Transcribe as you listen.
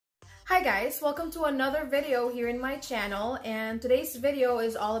Hi guys, welcome to another video here in my channel, and today's video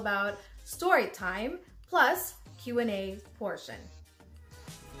is all about story time plus Q&A portion.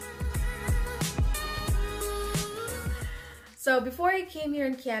 So before I came here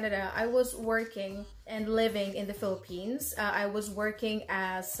in Canada, I was working and living in the Philippines. I was working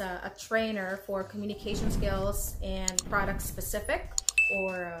as a trainer for communication skills and product specific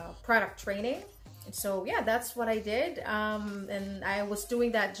or product training. And so yeah, that's what I did. And I was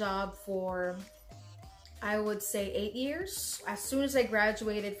doing that job for, I would say, 8 years. As soon as I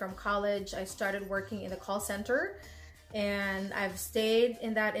graduated from college, I started working in the call center, and I've stayed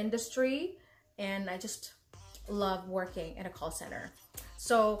in that industry, and I just love working in a call center.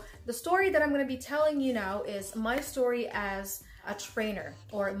 So the story that I'm going to be telling you now is my story as a trainer,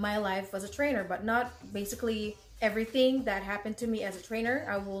 or my life as a trainer, but not basically everything that happened to me as a trainer.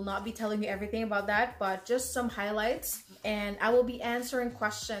 I will not be telling you everything about that, but just some highlights, and I will be answering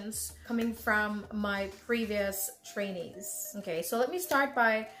questions coming from my previous trainees. Okay, so let me start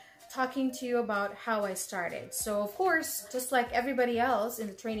by talking to you about how I started. So of course, just like everybody else in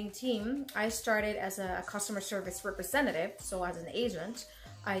the training team, I started as a customer service representative, so as an agent.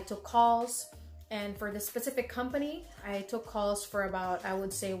 I took calls, and for this specific company, I took calls for about, I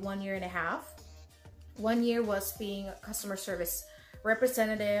would say, 1.5 years. 1 year was being a customer service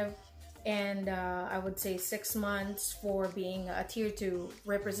representative, and I would say 6 months for being a tier 2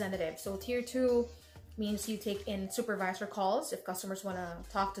 representative. So tier 2 means you take in supervisor calls. If customers want to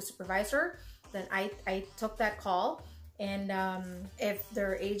talk to supervisor, then I took that call. And if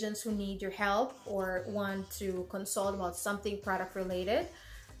there are agents who need your help or want to consult about something product related,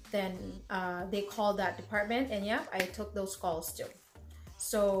 then they call that department, and yeah, I took those calls too.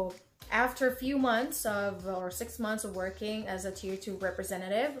 So after a few months or 6 months of working as a tier 2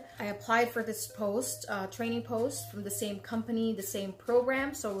 representative, I applied for this post, training post from the same company, the same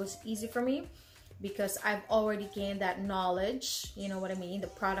program. So it was easy for me because I've already gained that knowledge, you know what I mean, the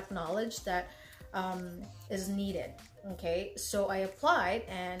product knowledge that is needed. Okay, so I applied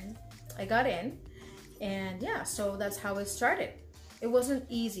and I got in, and yeah, so that's how it started. It wasn't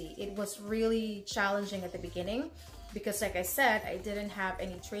easy. It was really challenging at the beginning, because like I said, I didn't have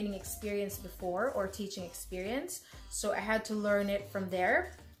any training experience before or teaching experience. So I had to learn it from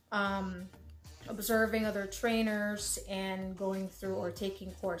there, observing other trainers and going through or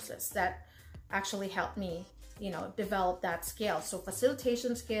taking courses that actually helped me, you know, develop that skill. So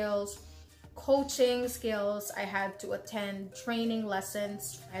facilitation skills, coaching skills, I had to attend training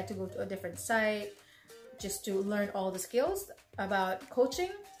lessons. I had to go to a different site just to learn all the skills about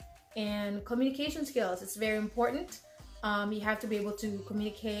coaching. And communication skills, it's very important. You have to be able to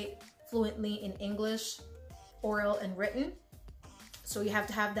communicate fluently in English, oral and written. So you have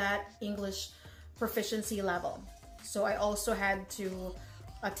to have that English proficiency level. So I also had to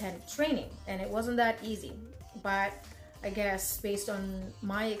attend training, and it wasn't that easy. But I guess based on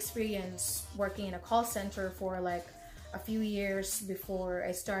my experience working in a call center for like a few years before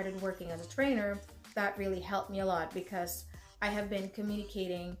I started working as a trainer, that really helped me a lot, because I have been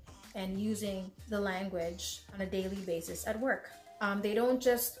communicating and using the language on a daily basis at work. They don't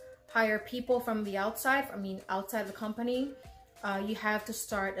just hire people from the outside, outside the company. You have to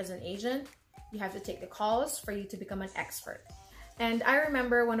start as an agent. You have to take the calls for you to become an expert. And I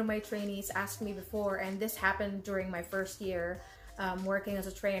remember one of my trainees asked me before, and this happened during my first year working as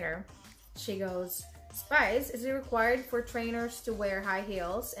a trainer. She goes, "Spice, is it required for trainers to wear high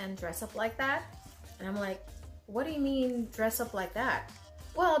heels and dress up like that?" And I'm like, "What do you mean dress up like that?"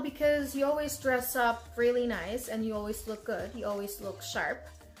 "Well, because you always dress up really nice and you always look good. You always look sharp."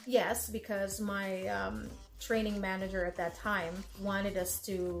 Yes, because my training manager at that time wanted us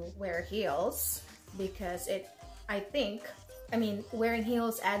to wear heels because wearing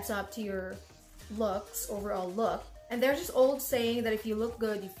heels adds up to your looks, overall look. And there's this old saying that if you look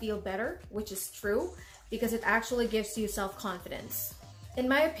good, you feel better, which is true, because it actually gives you self-confidence. In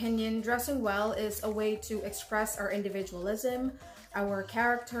my opinion, dressing well is a way to express our individualism, our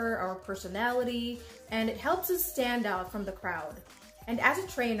character, our personality, and it helps us stand out from the crowd. And as a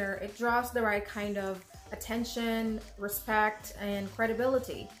trainer, it draws the right kind of attention, respect, and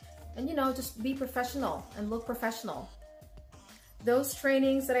credibility. And you know, just be professional and look professional. Those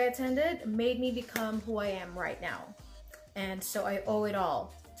trainings that I attended made me become who I am right now. And so I owe it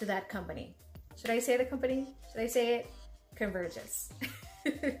all to that company. Should I say the company? Should I say it? Convergys.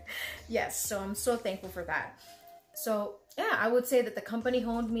 Yes, so I'm so thankful for that. So yeah, I would say that the company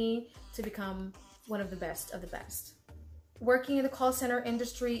honed me to become one of the best of the best. Working in the call center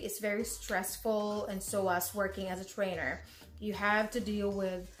industry is very stressful, and so as working as a trainer. You have to deal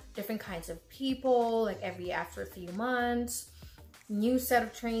with different kinds of people, like after a few months. new set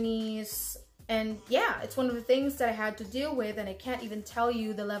of trainees. And yeah, it's one of the things that I had to deal with, and I can't even tell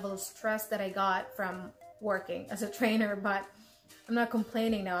you the level of stress that I got from working as a trainer, but I'm not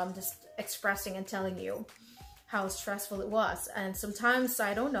complaining now. I'm just expressing and telling you how stressful it was. And sometimes,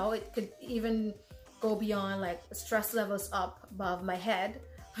 I don't know, it could even go beyond like stress levels up above my head,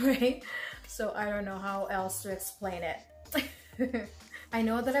 right? So I don't know how else to explain it. I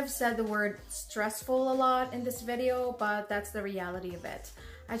know that I've said the word stressful a lot in this video, but that's the reality of it.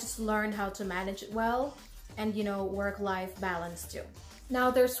 I just learned how to manage it well and, you know, work-life balance too. Now,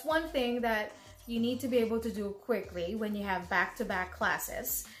 there's one thing that you need to be able to do quickly when you have back-to-back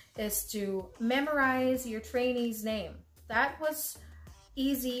classes is to memorize your trainee's name. That was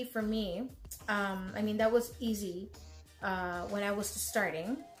easy for me. I mean, that was easy when I was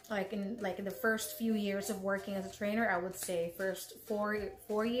starting. Like in the first few years of working as a trainer, I would say first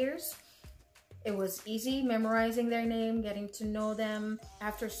four years. It was easy memorizing their name, getting to know them.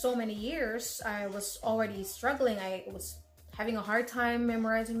 After so many years, I was already struggling. I was having a hard time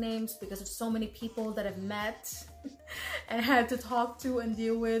memorizing names because of so many people that I've met and had to talk to and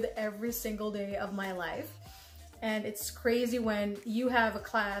deal with every single day of my life. And it's crazy when you have a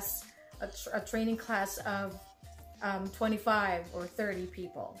class, a training class of 25 or 30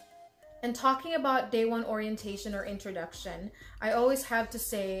 people. And talking about day one orientation or introduction, I always have to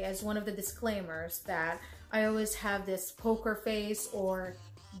say as one of the disclaimers that I always have this poker face or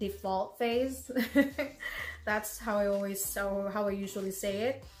default face. That's how I usually say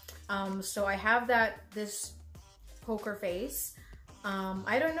it. So I have this poker face.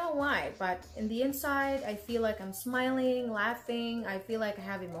 I don't know why, but in the inside, I feel like I'm smiling, laughing. I feel like I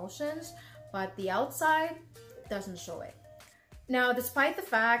have emotions, but the outside doesn't show it. Now, despite the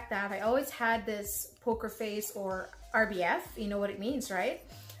fact that I always had this poker face or RBF, you know what it means, right?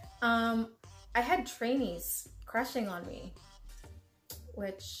 I had trainees crushing on me,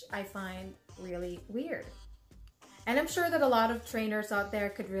 which I find really weird. And I'm sure that a lot of trainers out there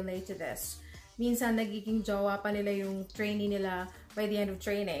could relate to this. Minsan nagiging jowa pa nila yung trainee nila by the end of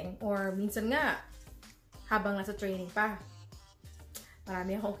training. Or minsan nga, habang nasa training pa.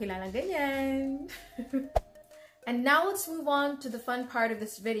 Marami akong kilalang ganyan. And now let's move on to the fun part of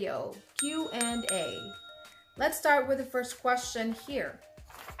this video, Q&A. Let's start with the first question here.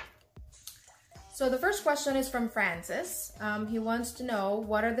 So the first question is from Francis. He wants to know,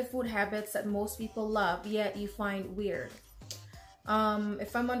 what are the food habits that most people love yet you find weird?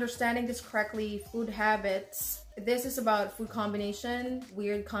 If I'm understanding this correctly, food habits, this is about food combination,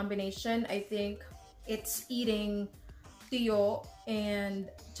 weird combination. I think it's eating tuyo and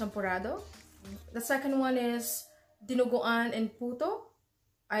champurrado. The second one is dinuguan and puto.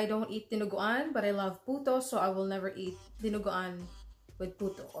 I don't eat dinuguan, but I love puto, so I will never eat dinuguan with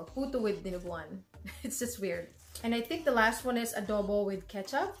puto or puto with dinuguan. It's just weird. And I think the last one is adobo with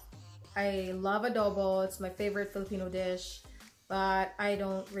ketchup. I love adobo. It's my favorite Filipino dish, but I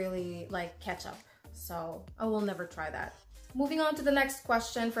don't really like ketchup, so I will never try that. Moving on to the next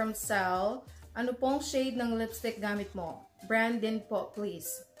question from Sel. Ano pong shade ng lipstick gamit mo? Brand din po, please.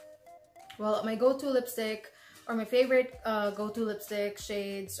 Well, my go-to lipstick or my favorite go-to lipstick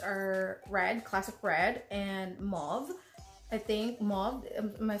shades are red, classic red, and mauve. I think mauve,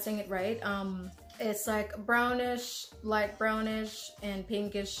 am I saying it right? It's like brownish, light brownish, and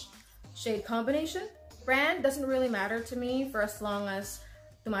pinkish shade combination. Brand doesn't really matter to me for as long as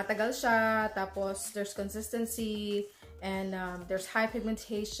tumatagal siya, tapos there's consistency, and there's high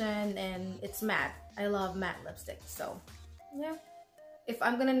pigmentation, and it's matte. I love matte lipstick, so yeah. If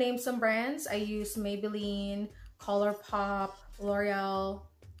I'm gonna name some brands, I use Maybelline, ColourPop, L'Oreal,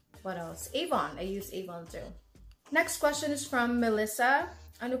 what else? Avon, I use Avon too. Next question is from Melissa.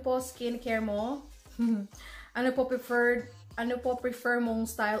 Ano po skincare mo? Ano po prefer mong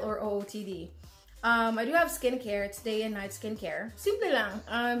style or OOTD? I do have skincare. It's day and night skincare. Simple lang.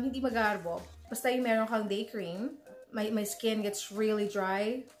 Hindi magarbo. Basta yung meron kang day cream. My skin gets really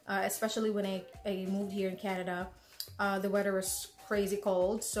dry, especially when I moved here in Canada. The weather was crazy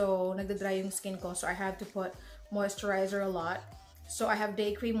cold, so nagda-dry yung skin ko, so I have to put moisturizer a lot. So I have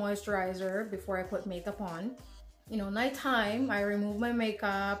day cream moisturizer before I put makeup on. You know, nighttime, I remove my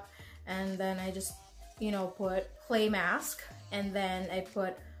makeup, and then I just, you know, put clay mask, and then I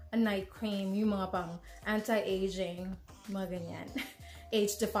put a night cream, yung mga pang anti-aging, mga ganyan.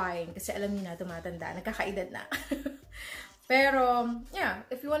 Age-defying, kasi alam niyo na, tumatanda, nagkakaedad na. Pero, yeah,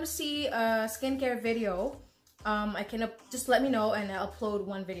 if you want to see a skincare video, I can just let me know and I'll upload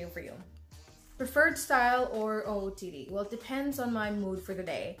one video for you. Preferred style or OOTD? Well, it depends on my mood for the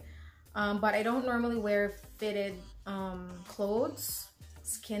day. But I don't normally wear fitted clothes,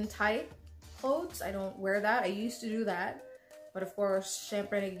 skin tight clothes. I don't wear that. I used to do that. But of course,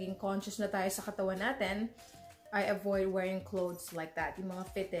 syempre naging conscious na tayo sa katawan natin. I avoid wearing clothes like that. Yung mga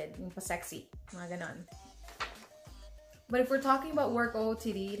fitted, yung pa-sexy, mga ganon. But if we're talking about work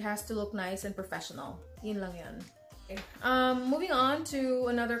OOTD, it has to look nice and professional. Yun lang yun. Okay. Moving on to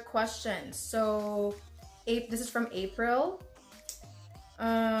another question. So, this is from April.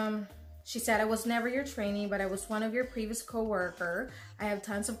 She said, I was never your trainee, but I was one of your previous co-worker. I have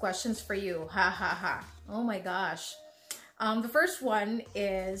tons of questions for you. Ha ha ha. Oh my gosh. The first one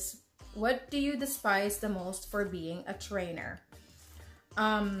is, what do you despise the most for being a trainer?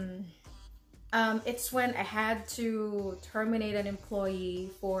 It's when I had to terminate an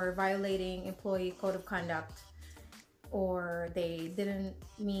employee for violating employee code of conduct, or they didn't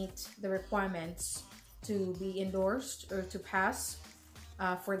meet the requirements to be endorsed or to pass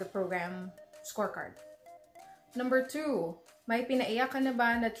for the program scorecard. Number 2, may pinaiyak ka na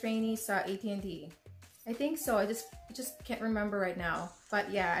ba na trainee sa AT&T? I think so. I just can't remember right now. But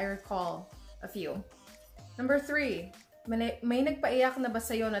yeah, I recall a few. Number 3, may nagpaiyak na ba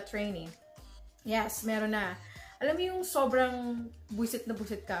sa'yo na trainee? Yes, meron na. Alam mo yung sobrang buisit na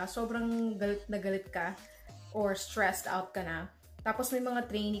buisit ka, sobrang galit na galit ka, or stressed out ka na. Tapos may mga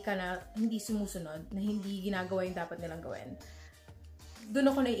trainee ka na hindi sumusunod, na hindi ginagawa yung dapat nilang gawin. Doon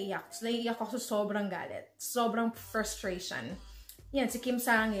ako naiiyak. So, naiiyak ako sa sobrang galit. Sobrang frustration. Yan, si Kim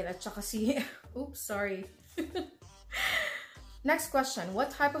Sangil at saka si... Oops, sorry. Next question.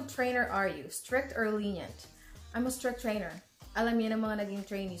 What type of trainer are you? Strict or lenient? I'm a strict trainer. Alam niyo ang mga naging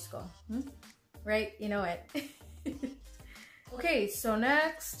trainees ko. Right? You know it. Okay, so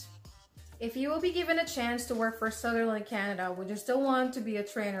next. If you will be given a chance to work for Sutherland Canada, would you still want to be a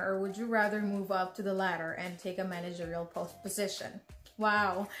trainer, or would you rather move up to the ladder and take a managerial position?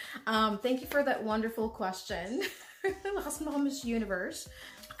 Wow. Thank you for that wonderful question. Lakas mo ako, Miss Universe.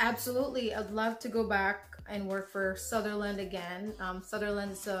 Absolutely. I'd love to go back and work for Sutherland again.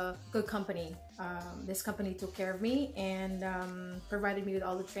 Sutherland is a good company. This company took care of me and provided me with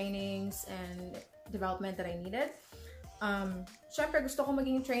all the trainings and development that I needed. Syempre, gusto ko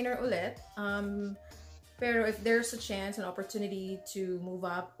maging trainer ulit. Pero if there's a chance, an opportunity to move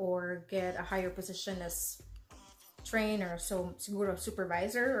up or get a higher position as trainer, so siguro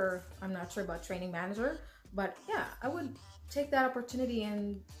supervisor, or I'm not sure about training manager, but yeah, I would take that opportunity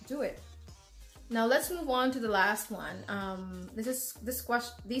and do it. Now let's move on to the last one.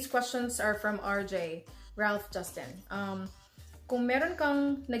 These questions are from RJ, Ralph Justin. Kung meron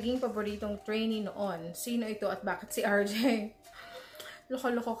kang naging paboritong trainee noon, sino ito at bakit si RJ?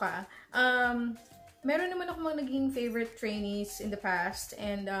 Loko-loko ka. Meron naman ako mga naging favorite trainees in the past,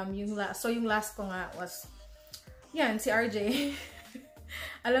 and yung last ko nga was yan, si RJ.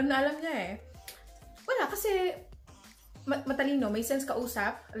 alam niya eh. Wala, kasi matalino, may sense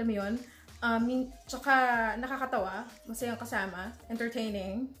kausap, alam mo yun. Tsaka nakakatawa, masayang kasama,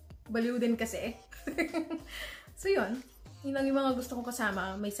 entertaining, baliw din kasi. So yun lang yung mga gusto kong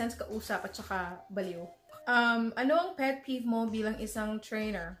kasama, may sense kausap at tsaka baliw. Ano ang pet peeve mo bilang isang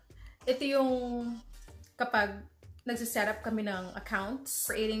trainer? Ito yung kapag nagsiset up kami ng accounts,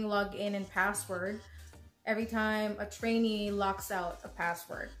 creating login and password, every time a trainee locks out a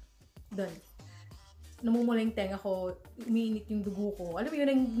password, dun, namumuling tenga ko, umiinit yung dugo ko. Alam mo yun,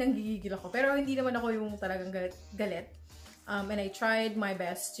 nanggigigil ako. Pero hindi naman ako yung talagang galit. And I tried my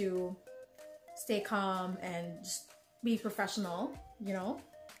best to stay calm and just be professional, you know.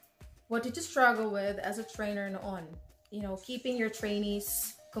 What did you struggle with as a trainer noon? You know, keeping your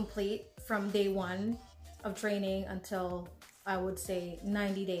trainees complete from day 1 of training until, I would say,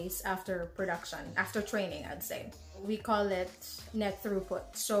 90 days after production, after training, I'd say. We call it net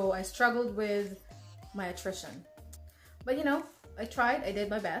throughput. So I struggled with my attrition. But you know, I tried, I did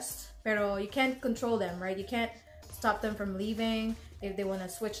my best. Pero you can't control them, right? You can't stop them from leaving if they want to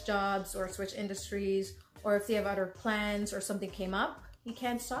switch jobs or switch industries, or if they have other plans or something came up, you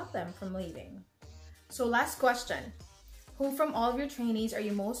can't stop them from leaving. So last question. Who from all of your trainees are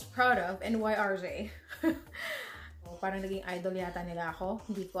you most proud of, and why RJ? Parang naging idol yata nila ako.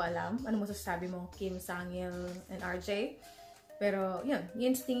 Hindi ko alam. Ano masasabi mo, Kim Sangil and RJ? Pero yun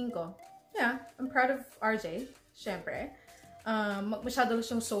sa tingin ko. Yeah, I'm proud of RJ, syempre. Masyado lang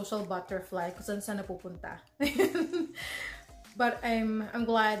siyang social butterfly kung saan napupunta. But I'm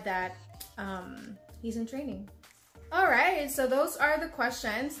glad that he's in training. Alright, so those are the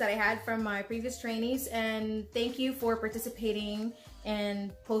questions that I had from my previous trainees, and thank you for participating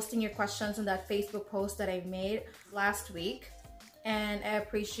and posting your questions on that Facebook post that I made last week, and I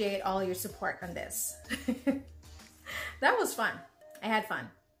appreciate all your support on this. That was fun. I had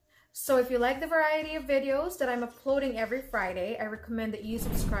fun. So if you like the variety of videos that I'm uploading every Friday, I recommend that you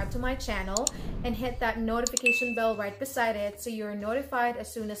subscribe to my channel and hit that notification bell right beside it so you're notified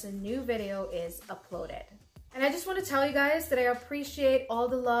as soon as a new video is uploaded. And I just want to tell you guys that I appreciate all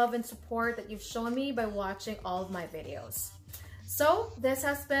the love and support that you've shown me by watching all of my videos. So this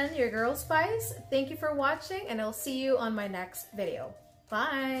has been your girl Spice. Thank you for watching, and I'll see you on my next video.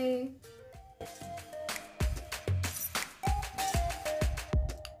 Bye!